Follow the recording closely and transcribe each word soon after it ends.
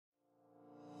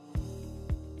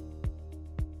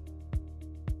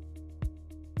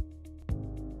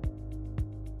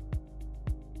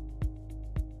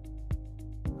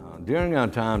During our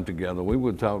time together, we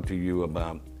would talk to you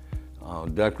about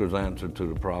DEKRA's answer to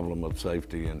the problem of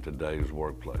safety in today's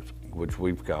workplace, which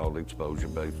we've called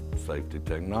exposure-based safety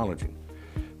technology.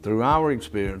 Through our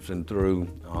experience and through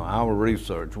our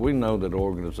research, we know that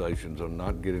organizations are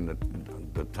not getting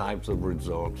the types of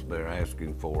results they're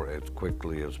asking for as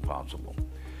quickly as possible,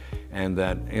 and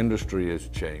that industry is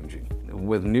changing.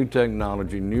 With new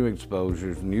technology, new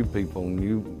exposures, new people,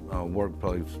 new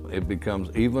workplace, it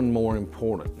becomes even more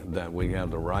important that we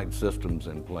have the right systems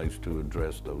in place to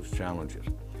address those challenges.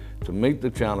 To meet the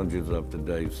challenges of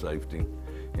today's safety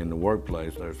in the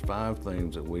workplace, there's 5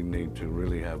 things that we need to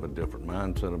really have a different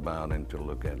mindset about and to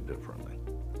look at differently.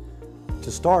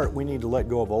 To start, we need to let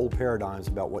go of old paradigms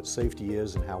about what safety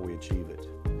is and how we achieve it.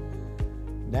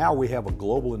 Now we have a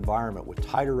global environment with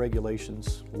tighter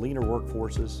regulations, leaner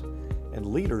workforces, and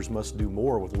leaders must do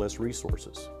more with less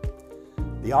resources.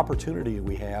 The opportunity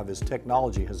we have is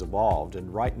technology has evolved,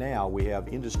 and right now we have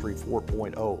Industry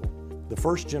 4.0. The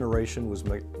first generation was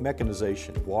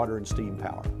mechanization, water and steam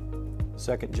power.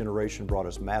 Second generation brought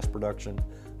us mass production,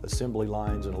 assembly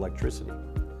lines, and electricity.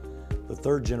 The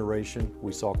third generation,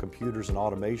 we saw computers and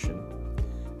automation.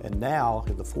 And now,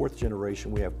 in the fourth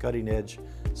generation, we have cutting-edge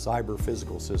cyber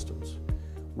physical systems.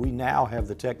 We now have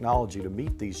the technology to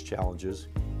meet these challenges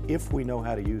if we know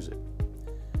how to use it.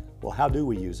 Well, how do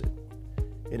we use it?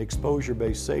 In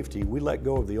exposure-based safety, we let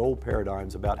go of the old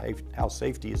paradigms about how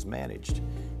safety is managed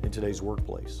in today's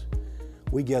workplace.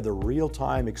 We gather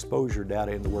real-time exposure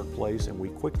data in the workplace, and we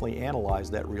quickly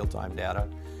analyze that real-time data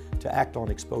to act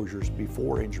on exposures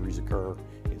before injuries occur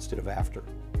instead of after.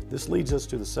 This leads us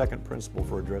to the second principle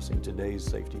for addressing today's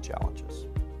safety challenges.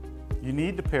 You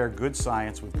need to pair good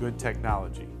science with good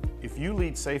technology. If you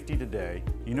lead safety today,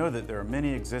 you know that there are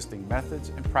many existing methods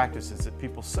and practices that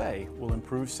people say will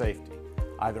improve safety,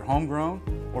 either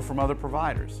homegrown or from other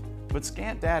providers. But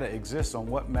scant data exists on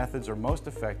what methods are most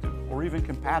effective or even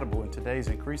compatible in today's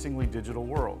increasingly digital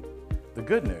world. The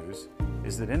good news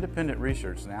is that independent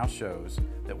research now shows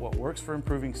that what works for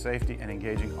improving safety and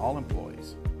engaging all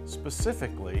employees.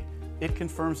 Specifically, it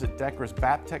confirms that DEKRA's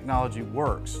BAP technology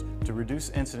works to reduce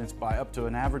incidents by up to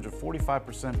an average of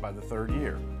 45% by the 3rd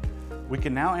year. We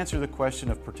can now answer the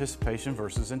question of participation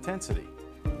versus intensity.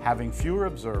 Having fewer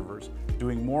observers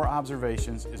doing more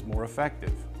observations is more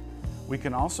effective. We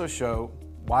can also show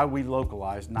why we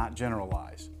localize, not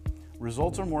generalize.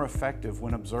 Results are more effective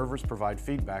when observers provide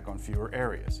feedback on fewer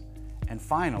areas. And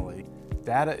finally,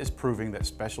 data is proving that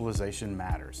specialization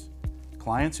matters.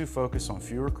 Clients who focus on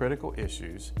fewer critical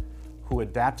issues, who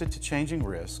adapted to changing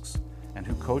risks, and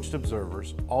who coached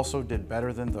observers also did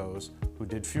better than those who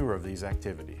did fewer of these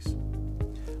activities.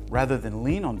 Rather than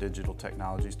lean on digital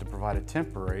technologies to provide a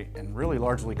temporary and really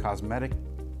largely cosmetic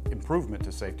improvement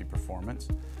to safety performance,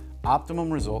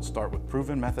 optimum results start with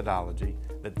proven methodology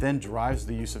that then drives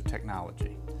the use of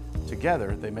technology.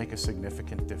 Together, they make a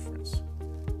significant difference.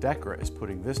 DEKRA is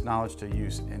putting this knowledge to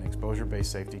use in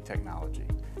exposure-based safety technology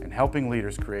and helping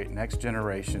leaders create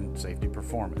next-generation safety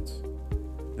performance.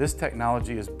 This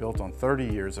technology is built on 30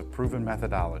 years of proven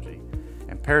methodology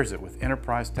and pairs it with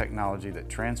enterprise technology that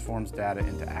transforms data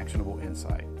into actionable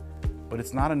insight. But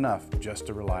it's not enough just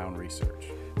to rely on research.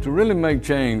 To really make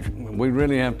change, we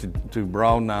really have to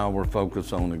broaden our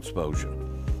focus on exposure.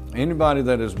 Anybody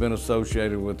that has been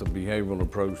associated with a behavioral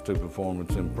approach to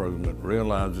performance improvement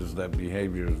realizes that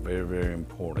behavior is very, very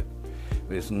important.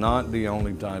 It's not the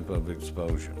only type of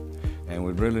exposure, and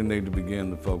we really need to begin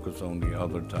to focus on the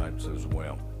other types as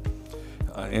well.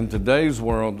 In today's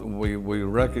world, we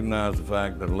recognize the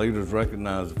fact that leaders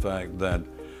recognize the fact that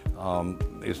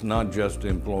it's not just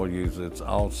employees, it's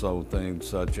also things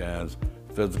such as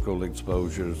physical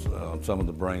exposures, some of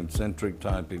the brain-centric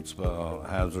type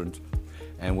hazards,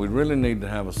 and we really need to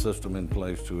have a system in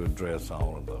place to address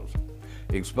all of those.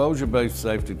 Exposure-based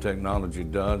safety technology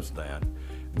does that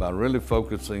by really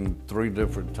focusing 3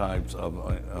 different types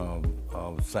of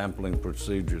sampling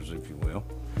procedures, if you will.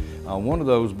 One of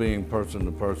those being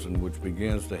person-to-person, which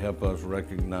begins to help us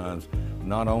recognize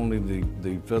not only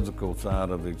the physical side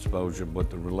of exposure, but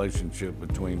the relationship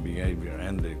between behavior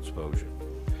and the exposure.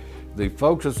 The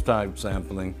focus type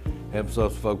sampling helps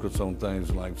us focus on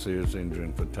things like serious injury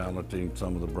and fatality,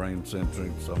 some of the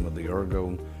brain-centric, some of the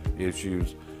ergo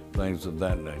issues, things of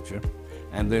that nature.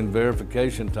 And then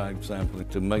verification type sampling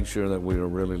to make sure that we are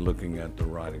really looking at the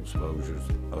right exposures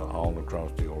all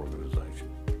across the organization.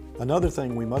 Another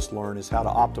thing we must learn is how to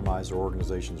optimize our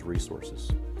organization's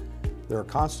resources. There are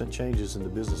constant changes in the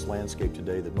business landscape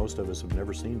today that most of us have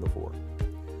never seen before.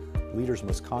 Leaders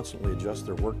must constantly adjust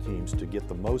their work teams to get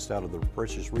the most out of the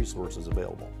precious resources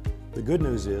available. The good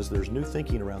news is there's new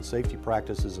thinking around safety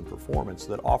practices and performance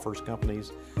that offers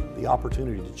companies the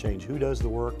opportunity to change who does the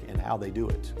work and how they do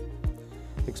it.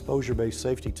 Exposure-based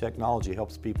safety technology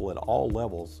helps people at all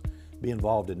levels be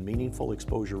involved in meaningful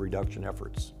exposure reduction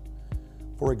efforts.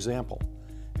 For example,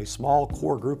 a small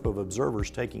core group of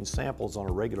observers taking samples on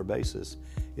a regular basis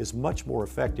is much more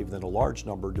effective than a large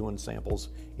number doing samples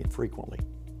infrequently.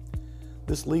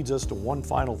 This leads us to one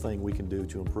final thing we can do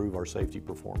to improve our safety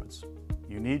performance.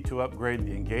 You need to upgrade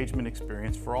the engagement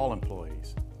experience for all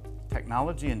employees.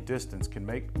 Technology and distance can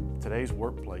make today's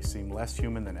workplace seem less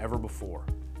human than ever before.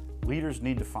 Leaders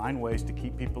need to find ways to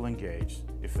keep people engaged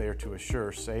if they are to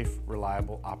assure safe,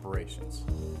 reliable operations.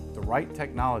 The right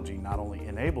technology not only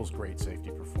enables great safety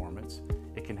performance,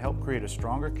 it can help create a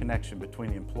stronger connection between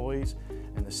the employees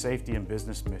and the safety and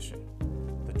business mission.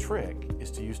 The trick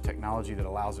is to use technology that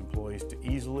allows employees to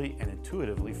easily and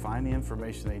intuitively find the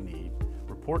information they need,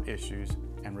 report issues,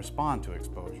 and respond to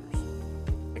exposures.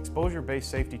 Exposure-based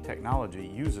safety technology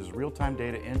uses real-time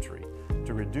data entry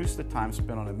to reduce the time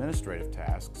spent on administrative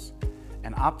tasks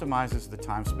and optimizes the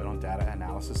time spent on data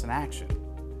analysis and action.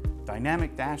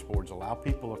 Dynamic dashboards allow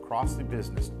people across the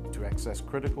business to access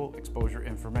critical exposure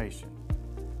information.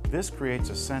 This creates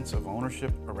a sense of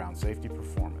ownership around safety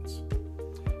performance.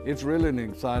 It's really an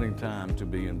exciting time to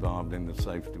be involved in the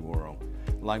safety world.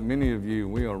 Like many of you,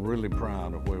 we are really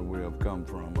proud of where we have come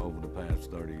from over the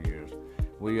past 30 years.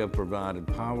 We have provided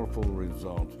powerful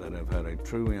results that have had a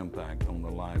true impact on the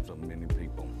lives of many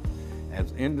people.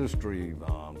 As industry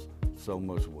evolves, so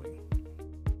must we.